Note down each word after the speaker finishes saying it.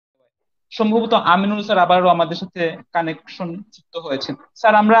সম্ভবত আমিনুল স্যার আবারও আমাদের সাথে কানেকশন যুক্ত হয়েছেন।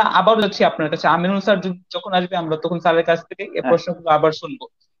 স্যার আমরা আবারও যাচ্ছি আপনার কাছে, আমিনুল স্যার যখন আসবে আমরা তখন স্যারের কাছ থেকে এই হ্যাঁ। প্রশ্নগুলো আবার শুনবো,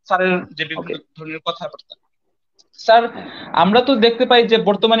 স্যারের যে বিভিন্ন ওকে। ধরনের কথাবার্তা। স্যার হ্যাঁ। আমরা তো দেখতে পাই যে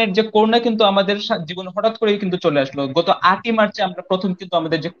বর্তমানের যে করোনা কিন্তু আমাদের জীবনে হঠাৎ করেই কিন্তু চলে আসলো। গত 8ই মার্চে আমরা প্রথম কিন্তু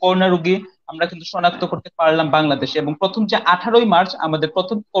আমাদের যে করোনা রোগী আমরা কিন্তু শনাক্ত করতে পারলাম বাংলাদেশে, এবং প্রথম যে 18ই মার্চ আমাদের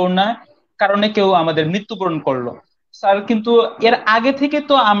প্রথম করোনা কারণে কেউ আমাদের মৃত্যুবরণ করলো। স্যার কিন্তু এর আগে থেকে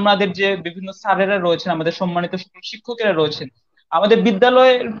তো আমাদের যে বিভিন্ন স্যারেরা রয়েছেন, আমাদের সম্মানিত সকল শিক্ষকেরা রয়েছেন, আমাদের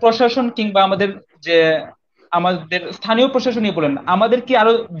বিদ্যালয়ের প্রশাসন কিংবা আমাদের যে আমাদের স্থানীয় প্রশাসনই বলেন, আমাদের কি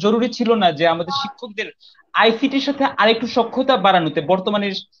আরো জরুরি ছিল না যে আমাদের শিক্ষকদের আইসিটির সাথে আরেকটু সক্ষমতা বাড়ানোতে,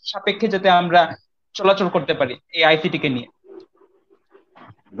 বর্তমানের সাপেক্ষে যাতে আমরা চলাচল করতে পারি এই আইসিটি কে নিয়ে?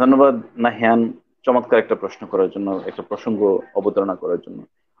 ধন্যবাদ নাহিয়ান, চমৎকার একটা প্রশ্ন করার জন্য, একটা প্রসঙ্গ অবতারণা করার জন্য।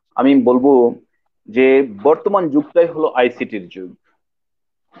 আমি বলবো যে বর্তমান যুগটাই হলো আইসিটির যুগ।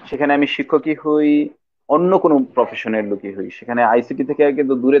 সেখানে আমি শিক্ষকই হই, অন্য কোনো প্রফেশনের লোকই হই, সেখানে আইসিটি থেকে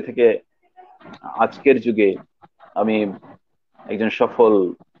কিন্তু দূরে থেকে আজকের যুগে আমি একজন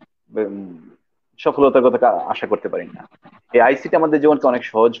উম, সফলতার কথা আশা করতে পারি না। এই আইসিটি আমাদের জীবনকে অনেক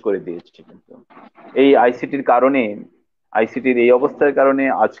সহজ করে দিয়েছে, কিন্তু এই আইসিটির কারণে, আইসিটির এই অবস্থার কারণে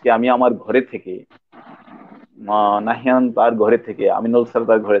আজকে আমি আমার ঘরে থেকে, নাহিয়ান তার ঘরে থেকে, আমিনুল স্যার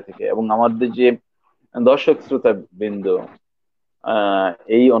তার ঘরে থেকে, এবং আমাদের যে দর্শক শ্রোতা বৃন্দ আহ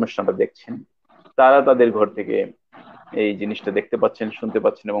এই অনুষ্ঠানটা দেখছেন, তারা তাদের ঘর থেকে এই জিনিসটা দেখতে পাচ্ছেন, শুনতে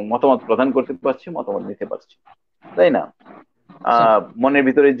পাচ্ছেন, এবং মতামত প্রদান করতে পারছে, মতামত নিতে পারছে, তাই না? স্যার মনের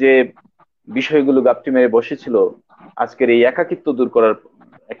ভিতরে যে বিষয়গুলো গাপটি মেরে বসেছিল, আজকের এই একাকিত্ব দূর করার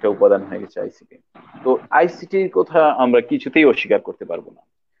একটা উপাদান হয়ে গেছে আইসিটি। তো আইসিটির কথা আমরা কিছুতেই অস্বীকার করতে পারবো না।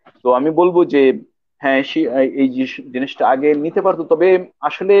 তো আমি বলবো যে হ্যাঁ, এই জিনিসটা আগে নিতে পারতো, তবে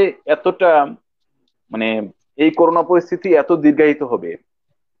আসলে এতটা মানে এই করোনা পরিস্থিতি এত দীর্ঘায়িত হবে,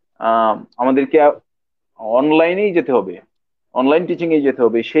 আমাদেরকে অনলাইনেই যেতে হবে, অনলাইন টিচিং এ যেতে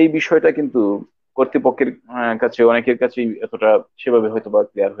হবে, সেই বিষয়টা কিন্তু কর্তৃপক্ষের কাছে, অনেকের কাছেই এতটা সেভাবে হয়তো বা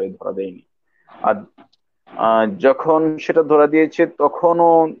ক্লিয়ার হয়ে ধরা দেয়নি। আর যখন সেটা ধরা দিয়েছে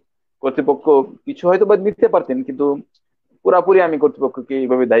তখনও কর্তৃপক্ষ কিছু হয়তো বা নিতে পারতেন, কিন্তু পুরাপুরি আমি কর্তৃপক্ষকে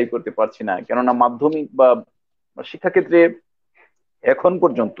এইভাবে দায়ী করতে পারছি না, কেননা মাধ্যমিক বা শিক্ষাক্ষেত্রে এখন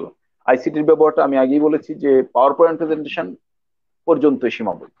পর্যন্ত আইসিটির ব্যবহারটা, আমি আগেই বলেছি যে পাওয়ার পয়েন্ট প্রেজেন্টেশন পর্যন্ত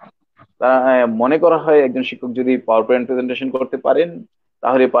সীমাবদ্ধ। মনে করা হয় একজন শিক্ষক যদি পাওয়ার পয়েন্ট প্রেজেন্টেশন করতে পারেন,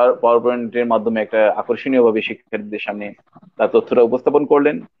 তাহলে পাওয়ার পয়েন্টের মাধ্যমে একটা আকর্ষণীয় ভাবে শিক্ষার্থীদের সামনে তার তথ্যটা উপস্থাপন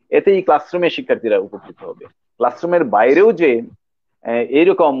করলেন, এতেই ক্লাসরুমে শিক্ষার্থীরা উপকৃত হবে। ক্লাসরুমের বাইরেও যে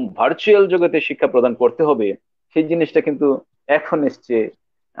এইরকম ভার্চুয়াল জগতে শিক্ষা প্রদান করতে হবে, সেই জিনিসটা কিন্তু এখন এসছে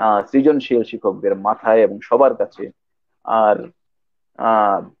সৃজনশীল শিক্ষকদের মাথায় এবং সবার কাছে। আর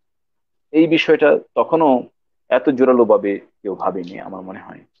আহ এই বিষয়টা তখনও এত জোরালো ভাবে কেউ ভাবেনি আমার মনে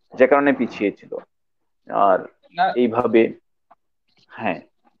হয়, যে কারণে পিছিয়ে ছিল। আর না এইভাবে, হ্যাঁ,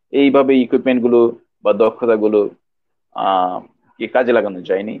 এইভাবে ইকুইপমেন্ট গুলো বা দক্ষতা গুলো আহ কি কাজে লাগানো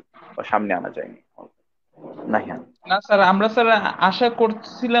যায়নি বা সামনে আনা যায়নি। না, হ্যাঁ। না স্যার, আমরা স্যার আশা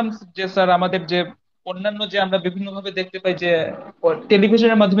করছিলাম যে স্যার আমাদের যে অন্যান্য যে আমরা বিভিন্ন ভাবে দেখতে পাই যে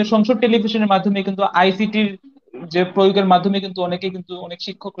টেলিভিশনের মাধ্যমে, সংসদ টেলিভিশনের মাধ্যমে কিন্তু আইসিটির যে প্রয়োগের মাধ্যমে কিন্তু অনেকে কিন্তু অনেক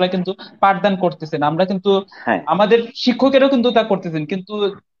শিক্ষকরা কিন্তু পাঠদান করতেছেন, আমরা কিন্তু হ্যাঁ। আমাদের শিক্ষকেরাও কিন্তু তা করতেছেন, কিন্তু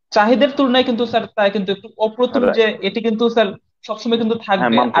চাহিদার তুলনায় কিন্তু স্যার তা কিন্তু একটু অপ্রতুল, যে right. এটি কিন্তু স্যার সবসময় কিন্তু হ্যাঁ,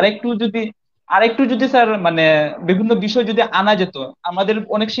 থাকবে। মানতে আরেকটু যদি স্যার মানে বিভিন্ন বিষয় যদি আনা যেত, আমাদের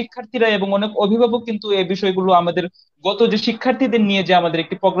অনেক শিক্ষার্থীরা এবং অনেক অভিভাবক কিন্তু এই বিষয়গুলো আমাদের গত যে শিক্ষার্থীদের নিয়ে যে আমাদের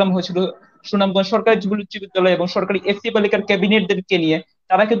একটি প্রোগ্রাম হয়েছিল সুনামগঞ্জ সরকারি যুগল উচ্চ বিদ্যালয় এবং সরকারি এসসি বালিকার ক্যাবিনেটদেরকে নিয়ে,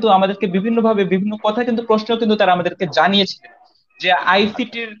 তারা কিন্তু আমাদেরকে বিভিন্ন ভাবে বিভিন্ন কথা কিন্তু প্রশ্ন কিন্তু তারা আমাদেরকে জানিয়েছিলেন যে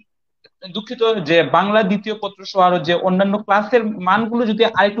আইসিটির, দুঃখিত, যে বাংলা দ্বিতীয় পত্র সহ আরো যে অন্যান্য ক্লাসের মানগুলো যদি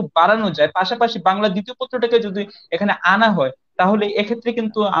আরেকটু বাড়ানো যায়, পাশাপাশি বাংলা দ্বিতীয় পত্রটাকে যদি এখানে আনা হয়, তাহলে এক্ষেত্রে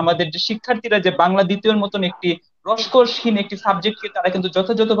কিন্তু আমাদের যে শিক্ষার্থীরা যে বাংলা দ্বিতীয়র মতন একটি রসকসহীন একটি সাবজেক্টকে তারা কিন্তু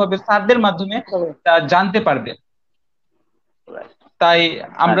যথাযথভাবে স্যারদের মাধ্যমে হবে। তা জানতে পারবে। Right. তাই হ্যাঁ।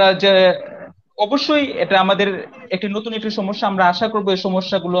 আমরা যে অবশ্যই এটা আমাদের একটি নতুন একটি সমস্যা, আমরা আশা করবো এই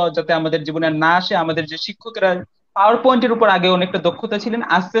সমস্যাগুলো যাতে আমাদের জীবনে আর না আসে। আমাদের যে শিক্ষকেরা পাওয়ার পয়েন্টের উপর আগে অনেকটা দক্ষতা ছিলেন,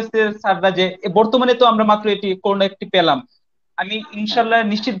 আস্তে আস্তে স্যাররা যে বর্তমানে তো আমরা মাত্র এটি করোনা একটি পেলাম, আমি হ্যাঁ। ইনশাল্লাহ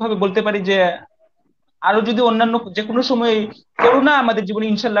নিশ্চিত ভাবে বলতে পারি যে আরো যদি অন্যান্য যে কোনো সময় করোনা আমাদের জীবনে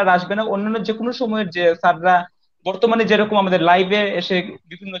ইনশাল্লাহ আর আসবে না, অন্যান্য যে কোনো সময়ের যে স্যাররা বর্তমানে যেরকম আমাদের লাইভে এসে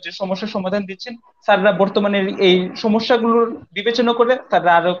বিভিন্ন যে সমস্যার সমাধান দিচ্ছেন, স্যাররা বর্তমানের এই সমস্যাগুলোর বিবেচনা করে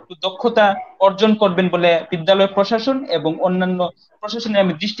স্যাররা আরো একটু দক্ষতা অর্জন করবেন বলে বিদ্যালয় প্রশাসন এবং অন্যান্য প্রশাসনে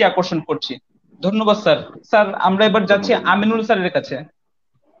আমি দৃষ্টি আকর্ষণ করছি। ধন্যবাদ স্যার। স্যার আমরা এবার যাচ্ছি ধন্যবাদ। আমিনুল স্যারের কাছে।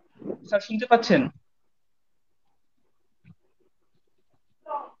 স্যার শুনতে পাচ্ছেন?